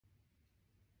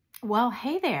Well,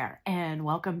 hey there, and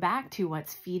welcome back to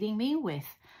What's Feeding Me with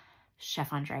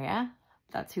Chef Andrea.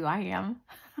 That's who I am.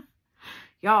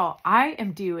 Y'all, I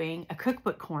am doing a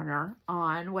cookbook corner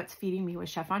on What's Feeding Me with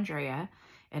Chef Andrea,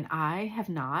 and I have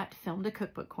not filmed a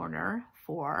cookbook corner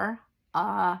for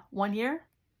 1 year.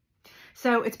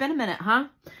 So it's been a minute, huh?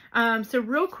 So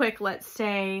real quick, let's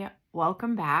say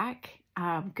welcome back.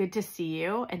 Good to see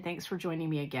you, and thanks for joining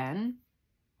me again.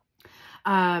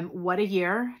 What a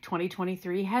year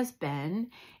 2023 has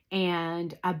been.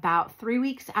 And about 3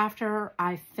 weeks after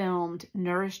I filmed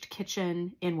Nourished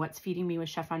Kitchen in What's Feeding Me with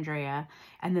Chef Andrea,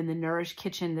 and then the Nourished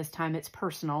Kitchen, this time it's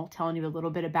personal, telling you a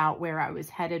little bit about where I was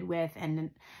headed with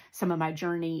and some of my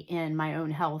journey in my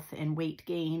own health and weight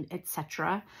gain,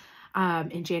 etc.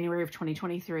 In January of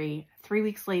 2023, 3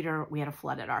 weeks later, we had a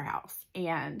flood at our house,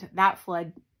 and that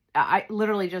flood I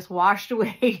literally just washed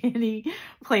away any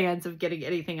plans of getting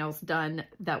anything else done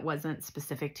that wasn't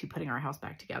specific to putting our house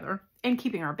back together and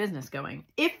keeping our business going.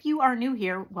 If you are new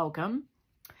here, welcome.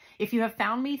 If you have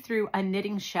found me through A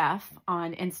Knitting Chef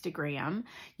on Instagram,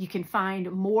 you can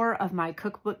find more of my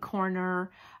cookbook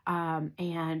corner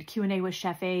and Q&A with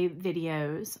Chef A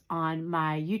videos on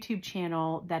my YouTube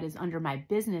channel that is under my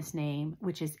business name,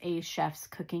 which is A Chef's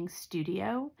Cooking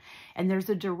Studio. And there's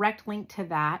a direct link to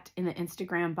that in the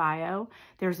Instagram bio.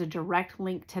 There's a direct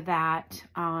link to that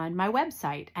on my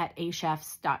website at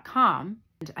achefs.com.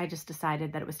 And I just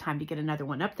decided that it was time to get another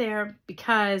one up there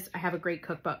because I have a great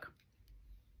cookbook.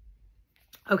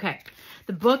 Okay,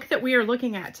 the book that we are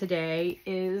looking at today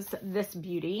is this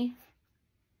beauty.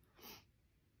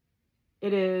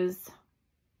 It is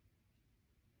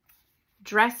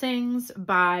Dresssings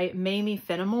by Mamie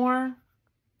Fenimore,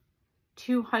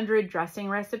 200 dressing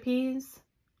recipes.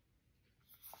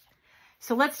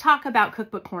 So let's talk about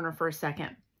Cookbook Corner for a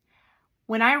second.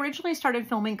 When I originally started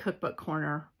filming Cookbook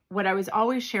Corner, what I was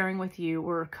always sharing with you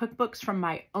were cookbooks from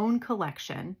my own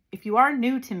collection. If you are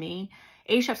new to me,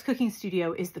 A Chef's Cooking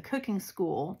Studio is the cooking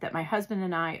school that my husband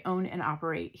and I own and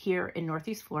operate here in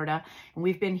Northeast Florida. And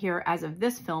we've been here as of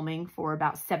this filming for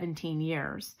about 17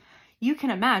 years. You can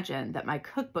imagine that my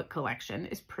cookbook collection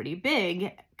is pretty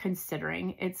big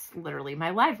considering it's literally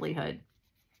my livelihood.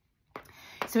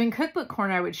 So in Cookbook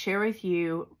Corner, I would share with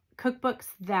you cookbooks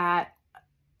that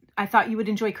I thought you would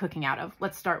enjoy cooking out of.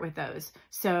 Let's start with those.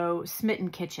 So Smitten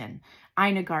Kitchen,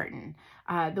 Ina Garten,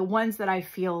 the ones that I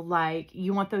feel like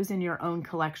you want those in your own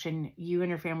collection. You and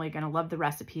your family are going to love the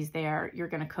recipes there. You're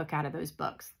going to cook out of those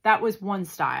books. That was one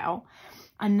style.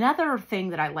 Another thing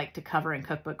that I like to cover in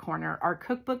Cookbook Corner are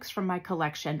cookbooks from my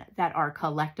collection that are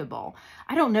collectible.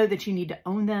 I don't know that you need to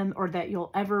own them or that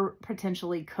you'll ever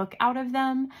potentially cook out of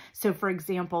them. So for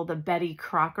example, the Betty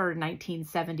Crocker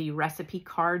 1970 recipe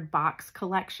card box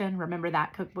collection. Remember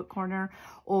that Cookbook Corner?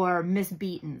 Or Miss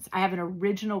Beaton's. I have an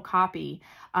original copy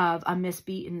of a Miss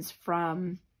Beaton's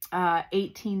from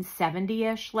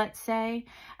 1870-ish, let's say.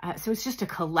 So it's just a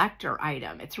collector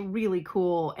item. It's really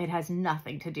cool. It has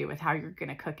nothing to do with how you're going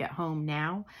to cook at home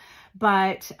now.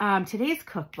 But today's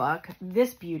cookbook,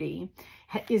 this beauty,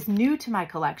 is new to my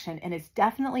collection, and it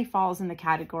definitely falls in the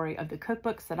category of the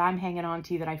cookbooks that I'm hanging on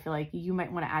to that I feel like you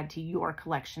might want to add to your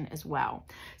collection as well.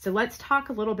 So let's talk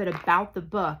a little bit about the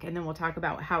book, and then we'll talk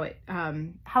about how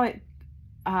it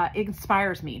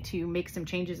inspires me to make some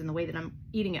changes in the way that I'm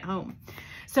eating at home.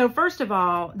 So first of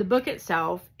all, the book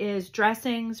itself is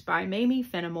Dresssings by Mamie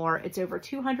Fenimore. It's over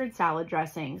 200 salad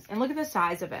dressings, and look at the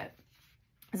size of it.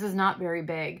 This is not very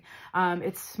big.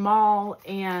 It's small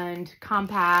and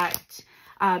compact.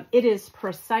 It is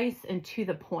precise and to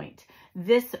the point.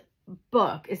 This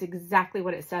book is exactly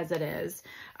what it says it is.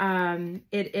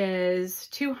 It is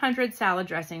 200 salad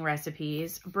dressing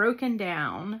recipes broken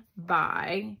down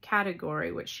by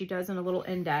category, which she does in a little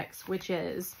index, which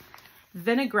is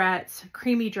vinaigrettes,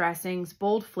 creamy dressings,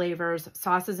 bold flavors,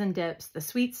 sauces and dips, the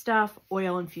sweet stuff,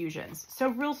 oil infusions. So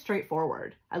real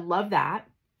straightforward. I love that.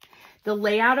 The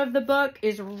layout of the book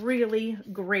is really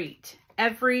great.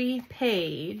 Every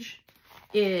page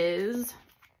is,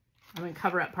 I'm going to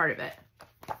cover up part of it.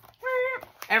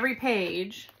 Every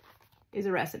page is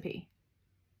a recipe.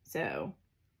 So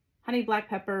honey, black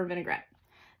pepper, vinaigrette.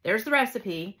 There's the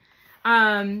recipe.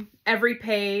 Every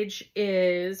page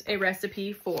is a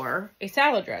recipe for a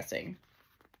salad dressing.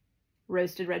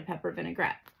 Roasted red pepper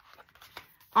vinaigrette.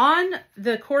 On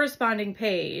the corresponding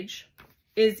page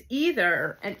is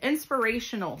either an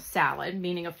inspirational salad,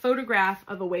 meaning a photograph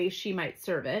of a way she might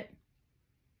serve it,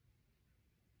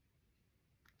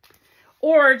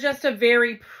 or just a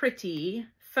very pretty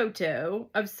photo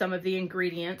of some of the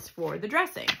ingredients for the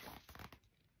dressing.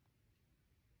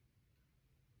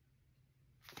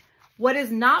 What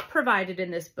is not provided in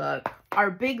this book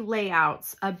are big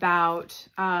layouts about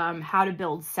how to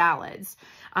build salads.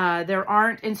 There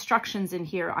aren't instructions in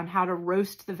here on how to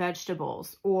roast the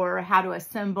vegetables or how to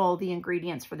assemble the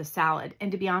ingredients for the salad.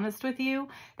 And to be honest with you,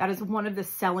 that is one of the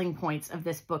selling points of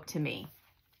this book to me.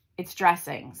 It's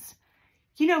dressings.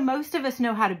 You know, most of us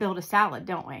know how to build a salad,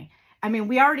 don't we? I mean,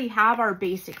 we already have our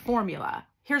basic formula.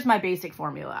 Here's my basic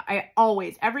formula. I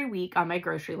always, every week on my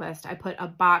grocery list, I put a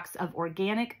box of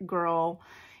Organic Girl,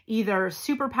 either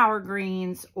Superpower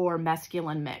Greens or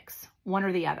Mesclun Mix, one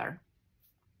or the other.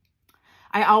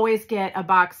 I always get a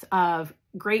box of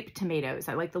grape tomatoes.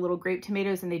 I like the little grape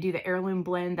tomatoes, and they do the heirloom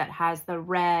blend that has the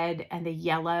red and the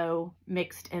yellow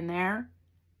mixed in there.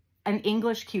 An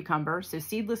English cucumber, so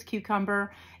seedless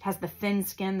cucumber. It has the thin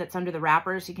skin that's under the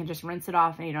wrapper, so you can just rinse it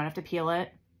off and you don't have to peel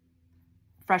it.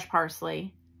 Fresh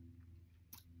parsley.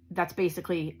 That's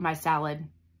basically my salad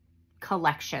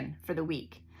collection for the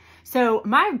week. So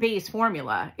my base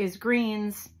formula is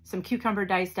greens, some cucumber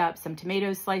diced up, some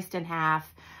tomatoes sliced in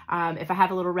half. If I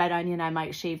have a little red onion, I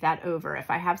might shave that over. If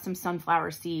I have some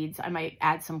sunflower seeds, I might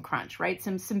add some crunch, right?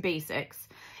 Some basics.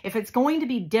 If it's going to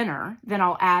be dinner, then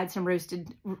I'll add some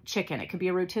roasted chicken. It could be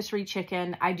a rotisserie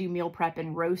chicken. I do meal prep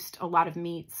and roast a lot of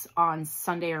meats on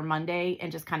Sunday or Monday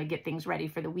and just kind of get things ready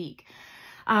for the week.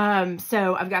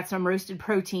 So I've got some roasted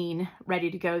protein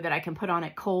ready to go that I can put on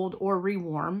it cold or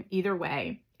rewarm, either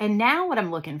way. And now what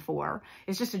I'm looking for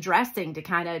is just a dressing to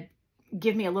kind of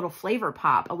give me a little flavor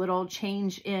pop, a little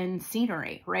change in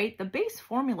scenery, right? The base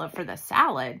formula for the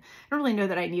salad, I don't really know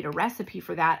that I need a recipe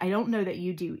for that. I don't know that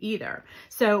you do either.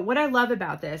 So what I love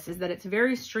about this is that it's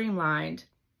very streamlined.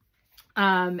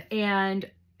 And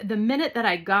the minute that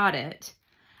I got it,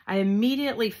 I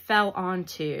immediately fell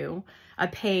onto a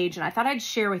page, and I thought I'd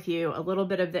share with you a little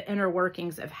bit of the inner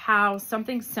workings of how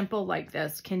something simple like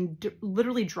this can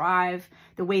literally drive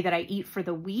the way that I eat for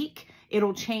the week.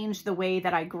 It'll change the way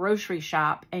that I grocery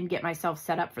shop and get myself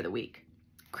set up for the week.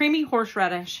 Creamy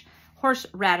horseradish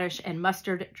and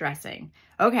mustard dressing.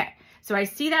 Okay, so I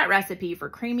see that recipe for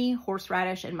creamy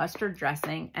horseradish and mustard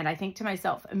dressing, and I think to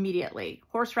myself immediately,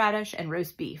 horseradish and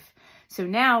roast beef. So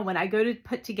now when I go to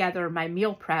put together my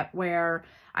meal prep where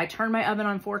I turn my oven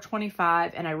on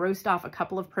 425 and I roast off a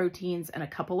couple of proteins and a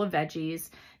couple of veggies,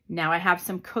 now I have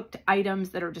some cooked items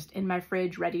that are just in my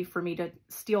fridge ready for me to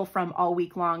steal from all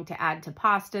week long to add to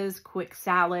pastas, quick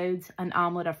salads, an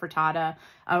omelet, a frittata,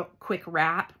 a quick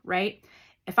wrap, right?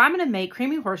 If I'm going to make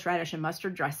creamy horseradish and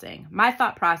mustard dressing, my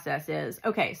thought process is,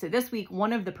 okay, so this week,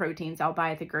 one of the proteins I'll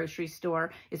buy at the grocery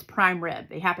store is prime rib.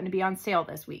 They happen to be on sale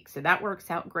this week, so that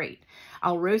works out great.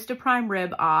 I'll roast a prime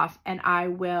rib off and I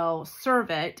will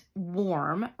serve it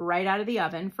warm right out of the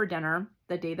oven for dinner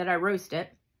the day that I roast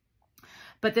it.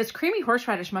 But this creamy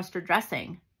horseradish mustard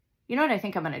dressing, you know what I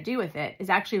think I'm going to do with it is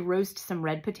actually roast some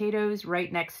red potatoes right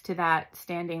next to that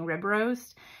standing rib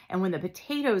roast. And when the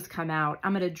potatoes come out,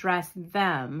 I'm going to dress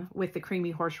them with the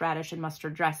creamy horseradish and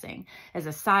mustard dressing as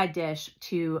a side dish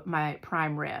to my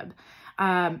prime rib.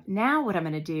 Now what I'm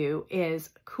going to do is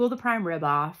cool the prime rib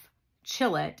off,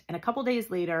 chill it, and a couple days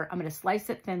later, I'm going to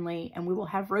slice it thinly and we will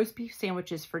have roast beef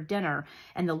sandwiches for dinner.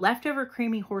 And the leftover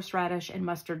creamy horseradish and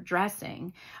mustard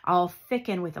dressing, I'll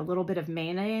thicken with a little bit of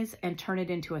mayonnaise and turn it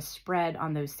into a spread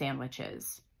on those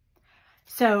sandwiches.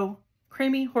 So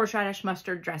creamy horseradish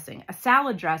mustard dressing, a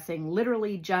salad dressing,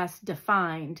 literally just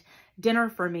defined dinner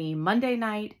for me Monday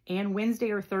night and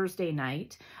Wednesday or Thursday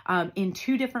night in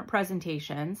 2 different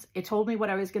presentations. It told me what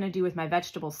I was going to do with my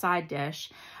vegetable side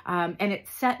dish, and it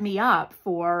set me up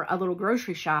for a little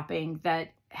grocery shopping that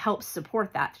helps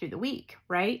support that through the week,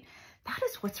 right? That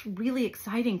is what's really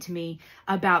exciting to me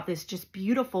about this just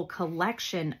beautiful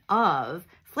collection of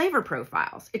flavor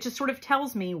profiles. It just sort of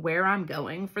tells me where I'm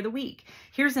going for the week.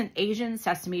 Here's an Asian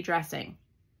sesame dressing.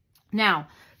 Now,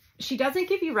 she doesn't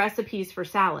give you recipes for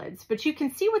salads, but you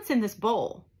can see what's in this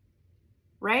bowl,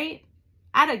 right?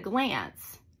 At a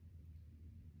glance,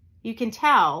 you can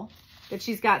tell that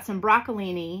she's got some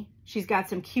broccolini, she's got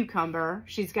some cucumber,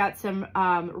 she's got some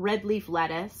red leaf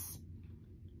lettuce.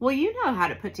 Well, you know how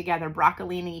to put together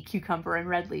broccolini, cucumber, and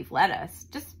red leaf lettuce.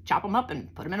 Just chop them up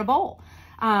and put them in a bowl.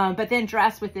 But then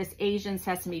dress with this Asian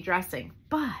sesame dressing.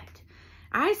 But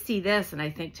I see this and I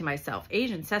think to myself,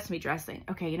 Asian sesame dressing.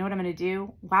 Okay, you know what I'm going to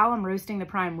do? While I'm roasting the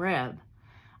prime rib,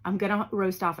 I'm going to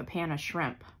roast off a pan of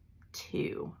shrimp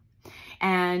too.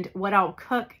 And what I'll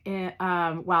cook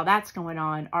while that's going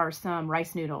on are some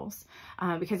rice noodles.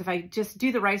 Because if I just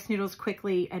do the rice noodles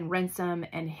quickly and rinse them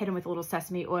and hit them with a little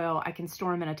sesame oil, I can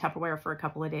store them in a Tupperware for a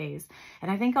couple of days. And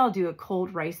I think I'll do a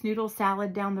cold rice noodle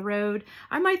salad down the road.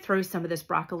 I might throw some of this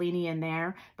broccolini in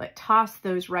there, but toss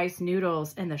those rice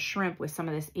noodles and the shrimp with some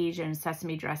of this Asian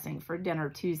sesame dressing for dinner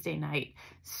Tuesday night.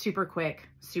 Super quick,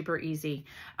 super easy.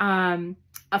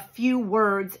 A few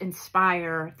words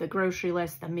inspire the grocery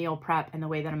list, the meal prep, and the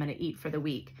way that I'm going to eat for the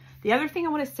week. The other thing I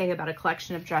want to say about a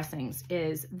collection of dressings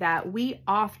is that we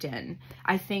often,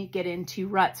 I think, get into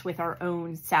ruts with our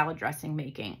own salad dressing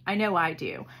making. I know I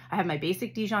do. I have my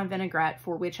basic Dijon vinaigrette,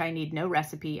 for which I need no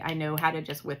recipe. I know how to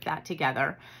just whip that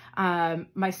together.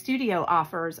 My studio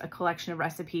offers a collection of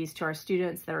recipes to our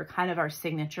students that are kind of our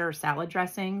signature salad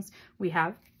dressings. We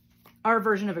have our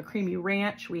version of a creamy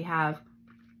ranch. We have,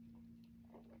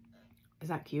 is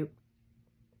that cute?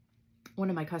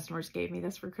 One of my customers gave me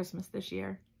this for Christmas this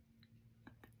year.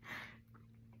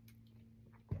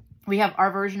 We have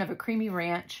our version of a creamy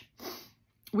ranch.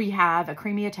 We have a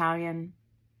creamy Italian.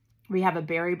 We have a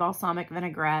berry balsamic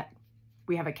vinaigrette.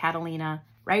 We have a Catalina,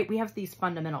 right? We have these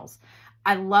fundamentals.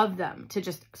 I love them to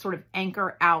just sort of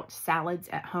anchor out salads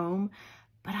at home,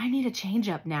 but I need a change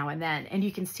up now and then. And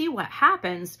you can see what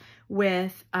happens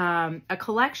with a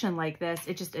collection like this.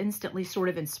 It just instantly sort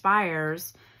of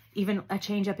inspires even a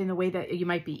change up in the way that you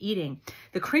might be eating.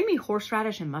 The creamy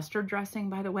horseradish and mustard dressing,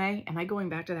 by the way, am I going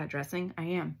back to that dressing? I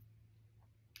am.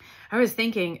 I was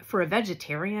thinking for a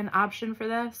vegetarian option for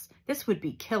this would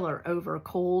be killer over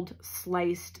cold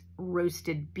sliced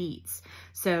roasted beets.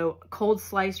 So cold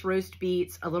sliced roast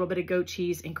beets, a little bit of goat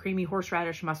cheese, and creamy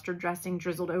horseradish mustard dressing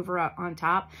drizzled over on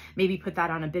top. Maybe put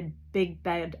that on a big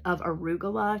bed of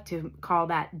arugula to call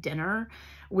that dinner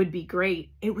would be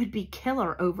great. It would be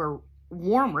killer over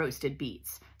warm roasted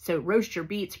beets. So roast your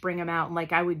beets, bring them out, and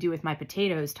like I would do with my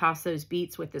potatoes, toss those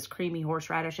beets with this creamy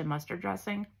horseradish and mustard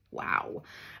dressing. Wow,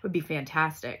 it would be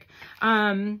fantastic.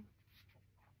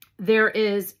 There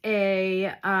is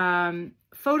a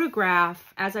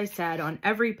photograph, as I said, on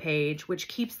every page, which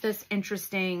keeps this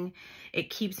interesting. It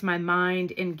keeps my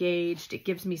mind engaged. It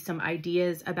gives me some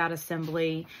ideas about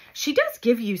assembly. She does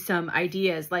give you some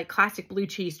ideas like classic blue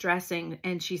cheese dressing,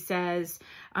 and she says,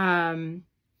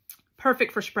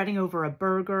 perfect for spreading over a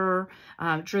burger,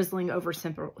 drizzling over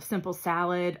simple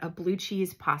salad. A blue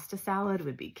cheese pasta salad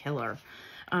would be killer.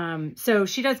 So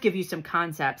she does give you some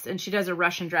concepts, and she does a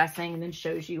Russian dressing and then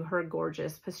shows you her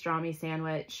gorgeous pastrami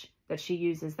sandwich that she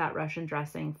uses that Russian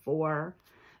dressing for.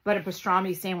 But a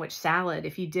pastrami sandwich salad,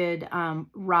 if you did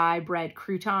rye bread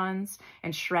croutons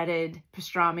and shredded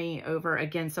pastrami over,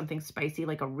 again, something spicy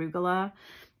like arugula,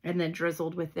 and then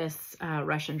drizzled with this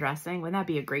Russian dressing, wouldn't that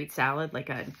be a great salad? Like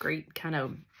a great kind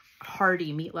of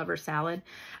hearty meat lover salad.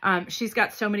 She's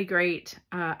got so many great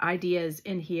ideas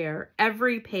in here.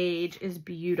 Every page is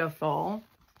beautiful.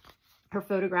 Her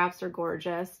photographs are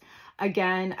gorgeous.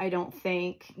 Again, I don't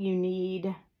think you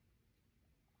need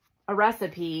a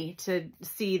recipe to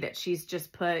see that she's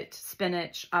just put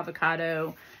spinach,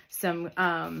 avocado, some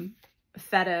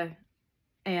feta,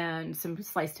 and some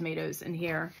sliced tomatoes in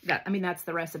here. I mean, that's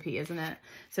the recipe, isn't it?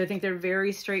 So I think they're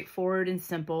very straightforward and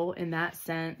simple in that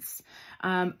sense.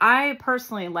 I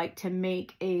personally like to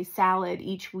make a salad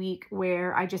each week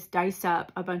where I just dice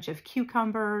up a bunch of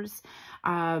cucumbers.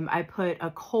 I put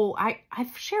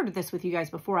I've shared this with you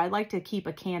guys before. I like to keep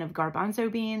a can of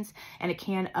garbanzo beans and a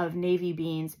can of navy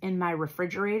beans in my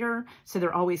refrigerator, so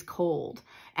they're always cold.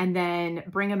 And then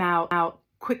bring them out,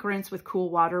 quick rinse with cool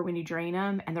water when you drain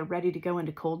them, and they're ready to go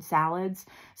into cold salads.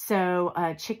 So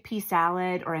a chickpea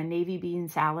salad or a navy bean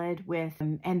salad with,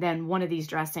 and then one of these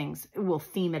dressings will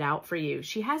theme it out for you.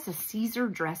 She has a Caesar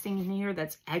dressing in here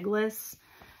that's eggless,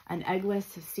 an eggless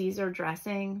Caesar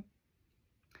dressing.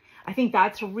 I think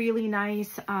that's really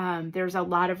nice. There's a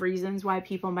lot of reasons why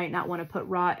people might not want to put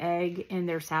raw egg in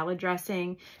their salad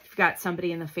dressing. If you've got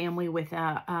somebody in the family with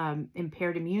a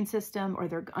impaired immune system, or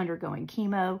they're undergoing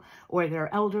chemo, or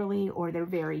they're elderly, or they're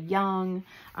very young,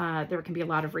 there can be a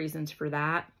lot of reasons for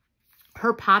that.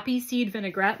 Her poppy seed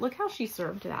vinaigrette, look how she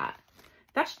served that.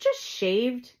 That's just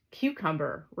shaved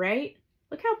cucumber, right?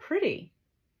 Look how pretty.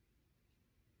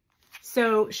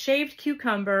 So shaved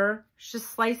cucumber, she just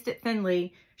sliced it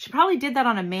thinly. She probably did that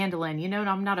on a mandolin. You know,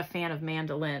 I'm not a fan of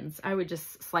mandolins. I would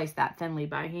just slice that thinly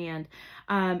by hand.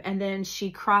 And then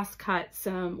she cross-cut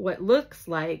some, what looks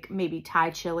like maybe Thai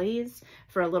chilies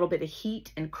for a little bit of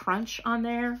heat and crunch on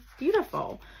there.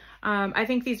 Beautiful. I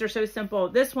think these are so simple.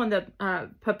 This one, the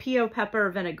papillo pepper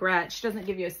vinaigrette, she doesn't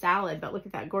give you a salad, but look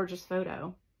at that gorgeous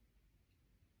photo.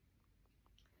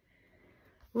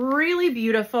 Really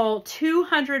beautiful,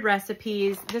 200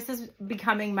 recipes. This is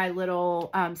becoming my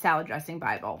little salad dressing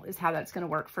Bible is how that's going to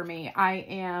work for me. I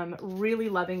am really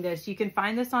loving this. You can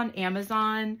find this on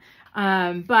Amazon,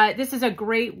 but this is a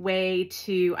great way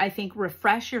to, I think,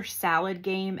 refresh your salad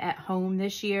game at home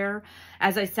this year.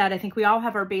 As I said, I think we all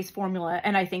have our base formula,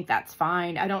 and I think that's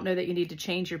fine. I don't know that you need to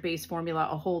change your base formula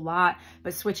a whole lot,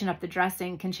 but switching up the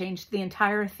dressing can change the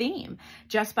entire theme.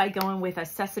 Just by going with a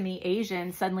sesame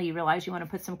Asian, suddenly you realize you want to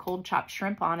put some cold chopped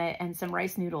shrimp on it and some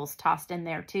rice noodles tossed in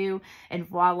there too, and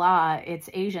voila, it's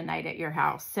Asian night at your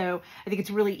house. So I think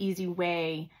it's a really easy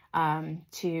way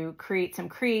to create some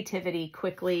creativity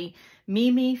quickly.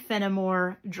 Mimi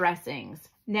Fenimore Dressings.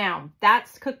 Now,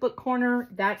 that's Cookbook Corner.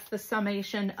 That's the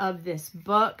summation of this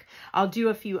book. I'll do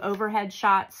a few overhead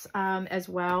shots as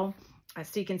well,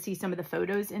 so you can see some of the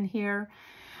photos in here.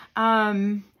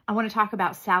 I want to talk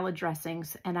about salad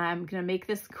dressings, and I'm going to make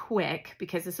this quick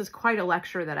because this is quite a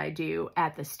lecture that I do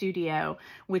at the studio,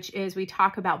 which is we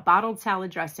talk about bottled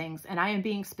salad dressings, and I am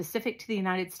being specific to the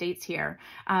United States here.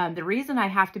 The reason I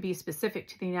have to be specific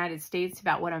to the United States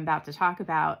about what I'm about to talk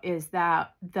about is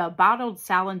that the bottled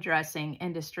salad dressing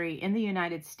industry in the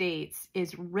United States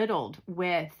is riddled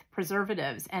with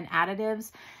preservatives and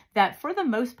additives that for the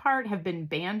most part have been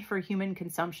banned for human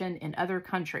consumption in other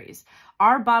countries.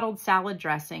 Our bottled salad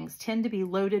dressings tend to be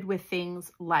loaded with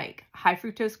things like high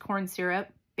fructose corn syrup,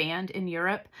 banned in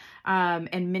Europe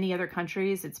and many other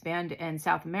countries. It's banned in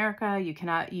South America. You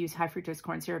cannot use high fructose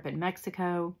corn syrup in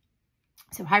Mexico.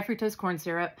 So high fructose corn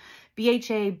syrup,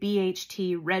 BHA,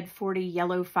 BHT, Red 40,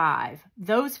 Yellow 5.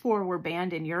 Those four were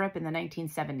banned in Europe in the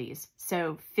 1970s.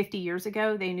 So 50 years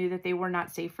ago, they knew that they were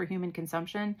not safe for human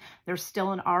consumption. They're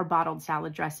still in our bottled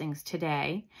salad dressings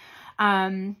today.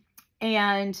 And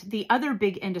the other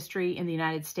big industry in the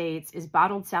United States is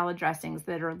bottled salad dressings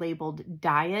that are labeled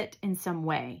diet in some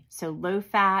way. So low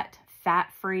fat,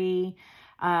 fat-free.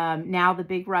 Now the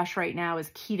big rush right now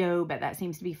is keto, but that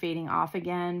seems to be fading off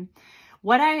again.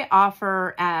 What I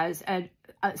offer as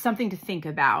something to think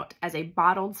about as a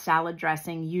bottled salad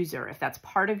dressing user, if that's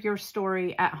part of your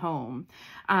story at home,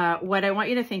 what I want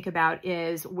you to think about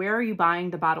is, where are you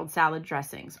buying the bottled salad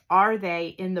dressings? Are they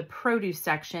in the produce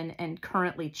section and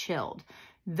currently chilled?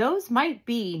 Those might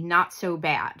be not so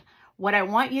bad. What I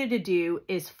want you to do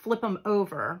is flip them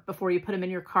over before you put them in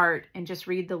your cart and just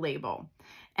read the label.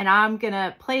 And I'm going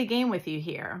to play a game with you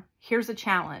here. Here's a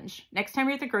challenge. Next time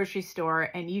you're at the grocery store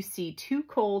and you see two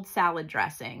cold salad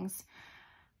dressings,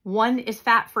 one is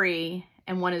fat-free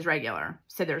and one is regular.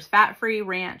 So there's fat-free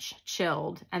ranch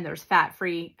chilled, and there's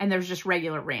fat-free, and there's just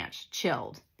regular ranch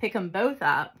chilled. Pick them both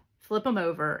up, flip them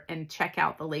over, and check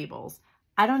out the labels.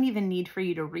 I don't even need for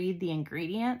you to read the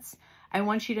ingredients. I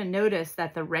want you to notice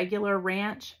that the regular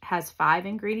ranch has 5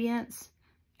 ingredients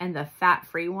and the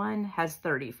fat-free one has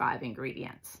 35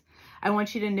 ingredients. I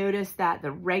want you to notice that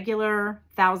the regular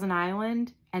Thousand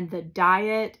Island and the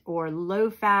diet or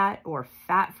low-fat or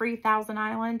fat-free Thousand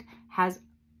Island has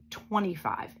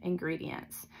 25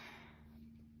 ingredients.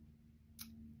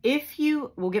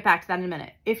 We'll get back to that in a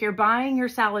minute. If you're buying your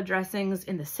salad dressings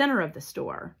in the center of the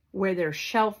store where they're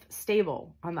shelf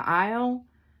stable on the aisle,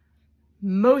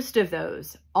 most of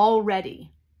those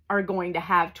already are going to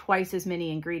have twice as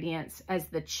many ingredients as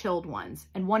the chilled ones.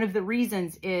 And one of the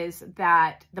reasons is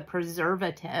that the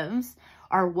preservatives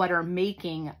are what are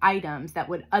making items that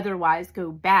would otherwise go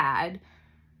bad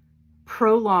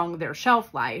prolong their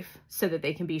shelf life so that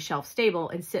they can be shelf stable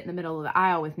and sit in the middle of the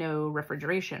aisle with no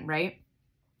refrigeration, right?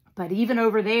 But even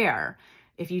over there,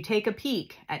 if you take a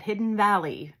peek at Hidden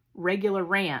Valley regular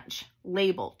ranch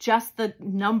label, just the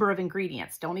number of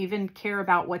ingredients, don't even care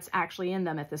about what's actually in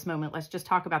them at this moment. Let's just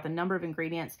talk about the number of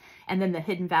ingredients, and then the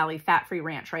Hidden Valley fat-free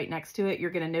ranch right next to it. You're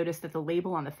going to notice that the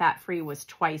label on the fat-free was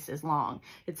twice as long.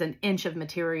 It's an inch of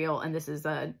material, and this is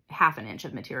a half an inch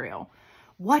of material.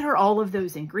 What are all of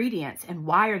those ingredients, and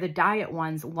why are the diet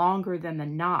ones longer than the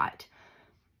not?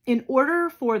 In order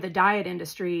for the diet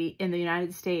industry in the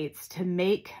United States to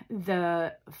make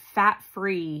the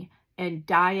fat-free and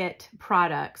diet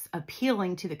products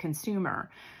appealing to the consumer,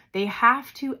 they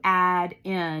have to add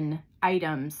in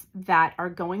items that are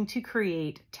going to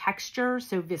create texture,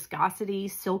 so viscosity,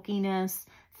 silkiness,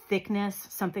 thickness,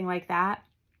 something like that.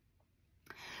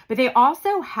 But they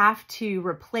also have to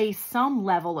replace some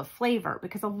level of flavor,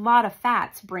 because a lot of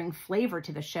fats bring flavor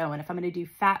to the show. And if I'm going to do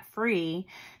fat-free,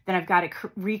 then I've got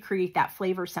to recreate that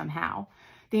flavor somehow.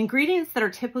 The ingredients that are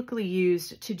typically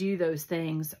used to do those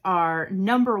things are,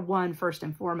 number one, first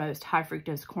and foremost, high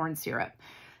fructose corn syrup.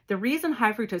 The reason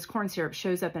high fructose corn syrup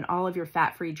shows up in all of your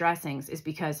fat-free dressings is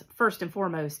because, first and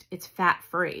foremost, it's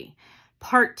fat-free.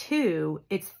 Part two,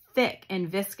 it's thick and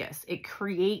viscous. It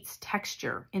creates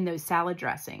texture in those salad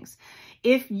dressings.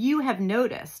 If you have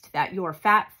noticed that your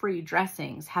fat-free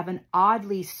dressings have an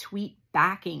oddly sweet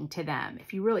backing to them,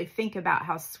 if you really think about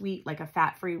how sweet like a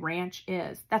fat-free ranch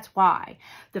is, that's why.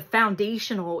 The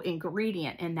foundational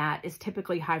ingredient in that is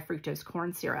typically high fructose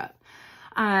corn syrup.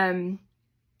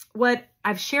 What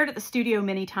I've shared at the studio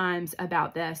many times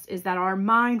about this is that our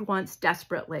mind wants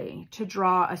desperately to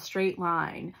draw a straight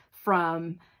line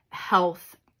from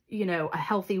health, you know, a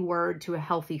healthy word to a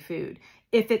healthy food.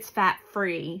 If it's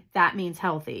fat-free, that means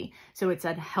healthy. So it's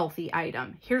a healthy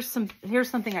item. Here's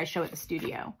something I show at the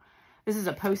studio. This is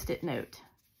a Post-it note.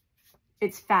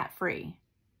 It's fat-free.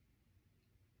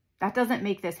 That doesn't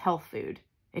make this health food.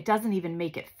 It doesn't even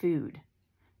make it food.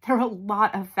 There are a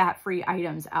lot of fat-free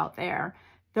items out there.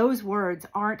 Those words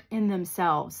aren't in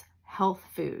themselves health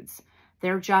foods.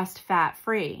 They're just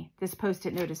fat-free. This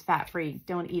Post-it note is fat-free.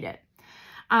 Don't eat it.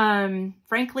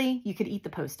 Frankly, you could eat the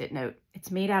Post-it note.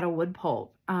 It's made out of wood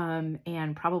pulp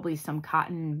and probably some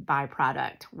cotton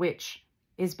byproduct, which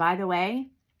is, by the way,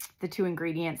 the two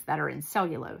ingredients that are in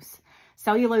cellulose.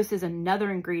 Cellulose is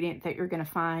another ingredient that you're going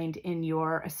to find in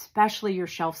especially your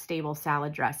shelf-stable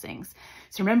salad dressings.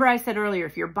 So remember I said earlier,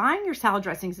 if you're buying your salad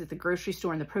dressings at the grocery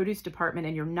store in the produce department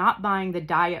and you're not buying the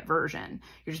diet version,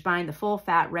 you're just buying the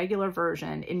full-fat regular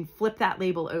version, and flip that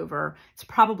label over, it's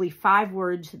probably 5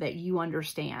 words that you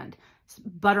understand.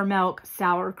 Buttermilk,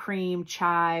 sour cream,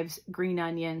 chives, green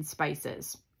onion,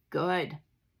 spices. Good.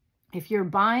 If you're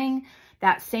buying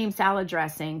that same salad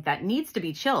dressing that needs to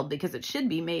be chilled because it should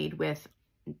be made with,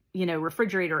 you know,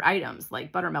 refrigerator items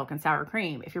like buttermilk and sour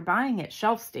cream, if you're buying it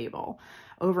shelf stable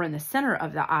over in the center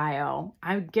of the aisle,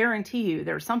 I guarantee you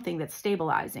there's something that's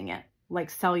stabilizing it, like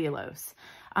cellulose,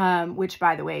 which,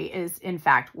 by the way, is in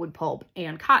fact wood pulp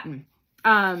and cotton.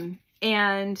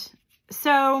 And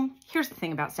so here's the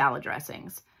thing about salad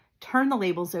dressings. Turn the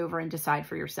labels over and decide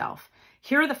for yourself.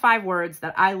 Here are the 5 words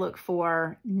that I look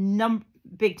for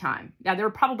big time. Now, there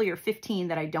probably are 15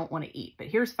 that I don't want to eat, but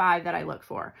here's 5 that I look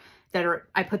for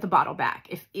I put the bottle back.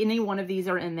 If any one of these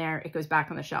are in there, it goes back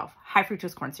on the shelf. High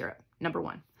fructose corn syrup, number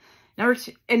 1. Number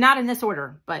 2, and not in this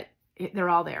order, but they're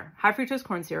all there. High fructose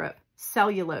corn syrup.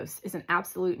 Cellulose is an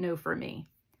absolute no for me.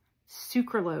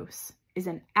 Sucralose is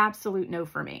an absolute no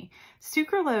for me.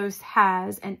 Sucralose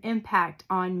has an impact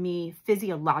on me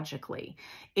physiologically.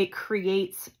 It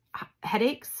creates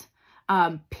headaches,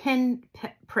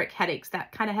 prick headaches,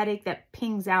 that kind of headache that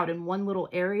pings out in one little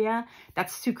area.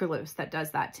 That's sucralose that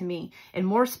does that to me. And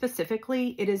more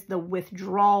specifically, it is the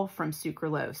withdrawal from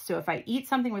sucralose. So if I eat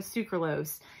something with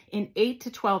sucralose, in 8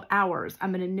 to 12 hours,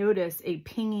 I'm going to notice a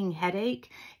pinging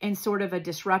headache and sort of a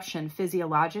disruption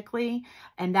physiologically.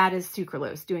 And that is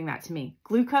sucralose doing that to me.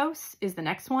 Glucose is the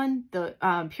next one. The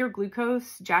pure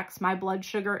glucose jacks my blood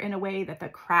sugar in a way that the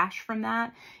crash from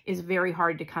that is very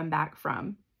hard to come back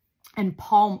from. And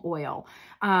palm oil.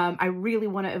 I really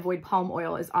want to avoid palm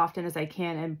oil as often as I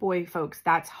can. And boy, folks,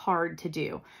 that's hard to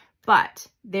do. But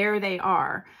there they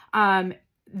are.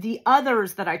 The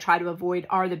others that I try to avoid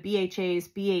are the BHAs,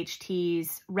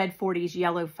 BHTs, red 40s,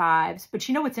 yellow 5s. But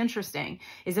you know what's interesting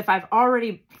is if I've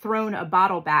already thrown a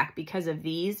bottle back because of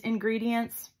these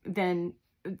ingredients, then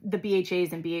the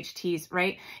BHAs and BHTs,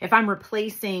 right? If I'm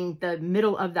replacing the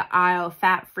middle of the aisle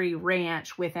fat-free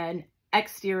ranch with an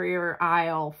exterior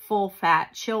aisle, full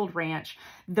fat, chilled ranch,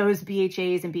 those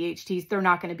BHAs and BHTs, they're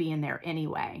not going to be in there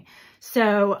anyway.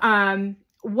 So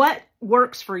what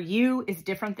works for you is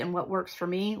different than what works for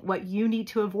me. What you need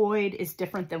to avoid is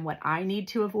different than what I need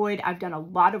to avoid. I've done a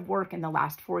lot of work in the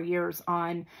last 4 years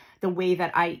on the way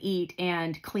that I eat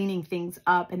and cleaning things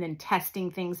up and then testing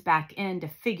things back in to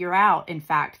figure out, in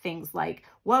fact, things like,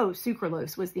 whoa,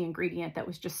 sucralose was the ingredient that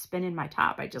was just spinning my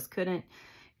top. I just couldn't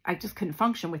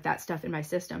function with that stuff in my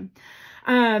system.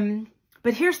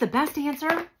 But here's the best answer.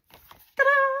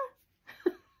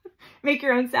 Ta-da! Make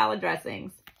your own salad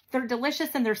dressings. They're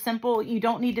delicious and they're simple. You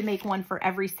don't need to make one for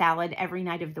every salad every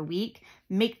night of the week.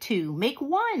 Make 2, make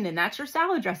 1, and that's your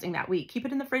salad dressing that week. Keep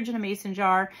it in the fridge in a mason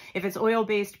jar. If it's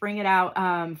oil-based, bring it out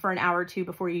for an hour or 2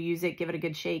 before you use it. Give it a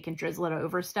good shake and drizzle it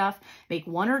over stuff. Make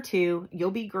 1 or 2.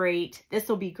 You'll be great. This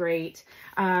will be great.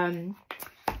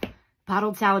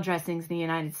 Bottled salad dressings in the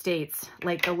United States,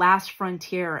 like the last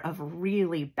frontier of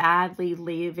really badly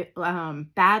laden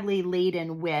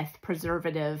with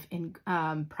preservative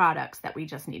products that we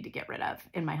just need to get rid of,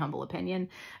 in my humble opinion.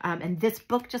 And this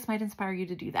book just might inspire you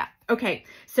to do that. Okay,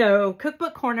 so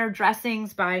Cookbook Corner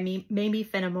Dressings by Mamie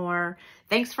Finnemore.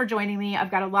 Thanks for joining me.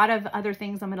 I've got a lot of other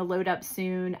things I'm going to load up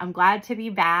soon. I'm glad to be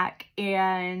back.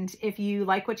 And if you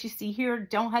like what you see here,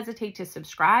 don't hesitate to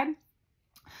subscribe.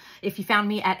 If you found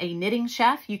me at a knitting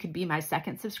chef, you could be my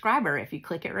second subscriber if you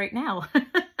click it right now.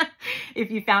 If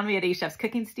you found me at A Chef's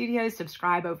Cooking Studio,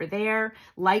 subscribe over there,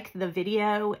 like the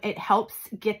video. It helps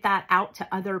get that out to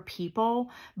other people,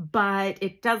 but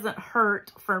it doesn't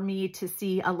hurt for me to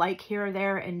see a like here or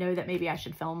there and know that maybe I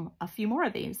should film a few more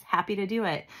of these. Happy to do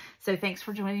it. So thanks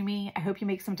for joining me. I hope you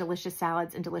make some delicious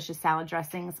salads and delicious salad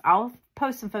dressings. I'll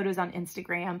post some photos on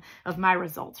Instagram of my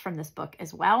results from this book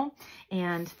as well.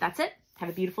 And that's it. Have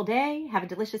a beautiful day. Have a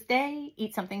delicious day.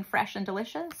 Eat something fresh and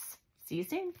delicious. See you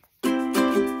soon.